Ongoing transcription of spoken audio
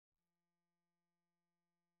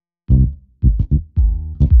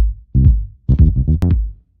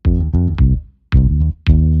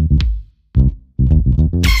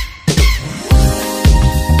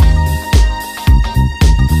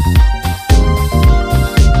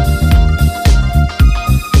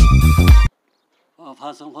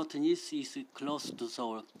Hwaseong Fortress is close to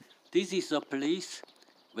Seoul. This is a place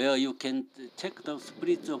where you can check the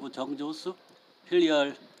spirits of Jeongjo's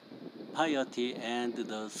filial piety and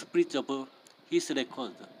the spirit of his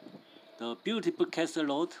record. The beautiful castle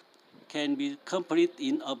road can be complete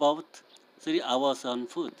in about 3 hours on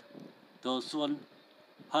foot. The Suwon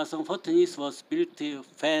Hwaseong Fortress was built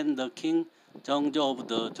when the King Jeongjo of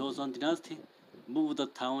the Joseon Dynasty moved the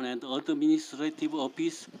town and administrative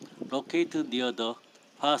office located near the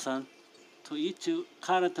Hwasan to its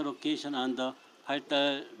current location on the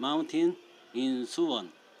Paldalsan Mountain in Suwon.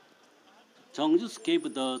 Jeongjo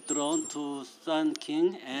gave the throne to son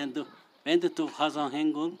King and went to Hwaseong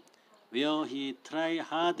Haenggung, where he tried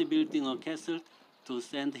hard building a castle to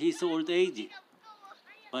stand his old age.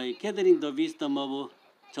 By gathering the wisdom of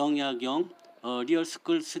Jeong Yak-yong, a real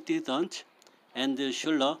school student and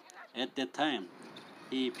scholar at that time,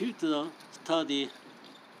 he built the study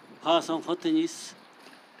Hwaseong Fortress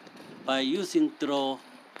by using thorough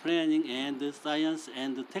planning and science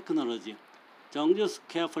and technology. Jeongjo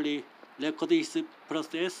carefully recorded his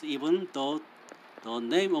process, even though the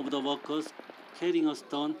name of the workers carrying a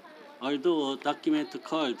stone, although a document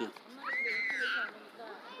called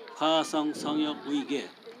Hwaseongseongyeoguigwe.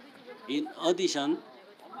 In addition,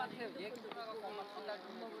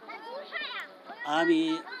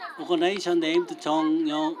 army organization named Jeong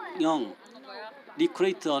Yak-yong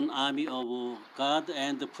recruited an army of God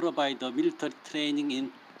and provide military training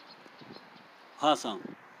in Hwaseong.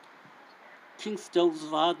 King Jeongjo's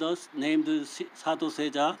father, named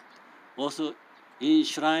sadoseja, was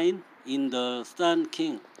enshrined in the Sun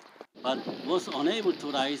King, but was unable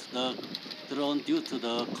to rise the throne due to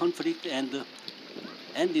the conflict and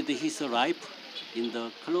ended his life in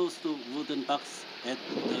the closed wooden box at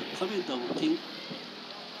the command of King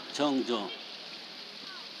Jeongjo.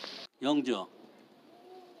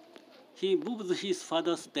 He moved his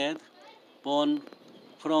father's dead, born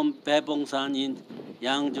from Paldalsan in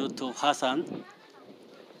Yangju to Hwasan,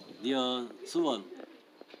 near Suwon,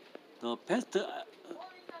 the best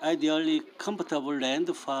ideally comfortable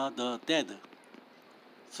land for the dead.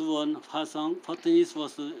 Suwon Hwaseong Fortress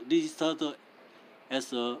was registered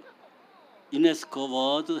as a UNESCO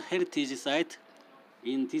World Heritage Site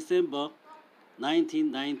in December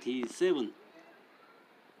 1997.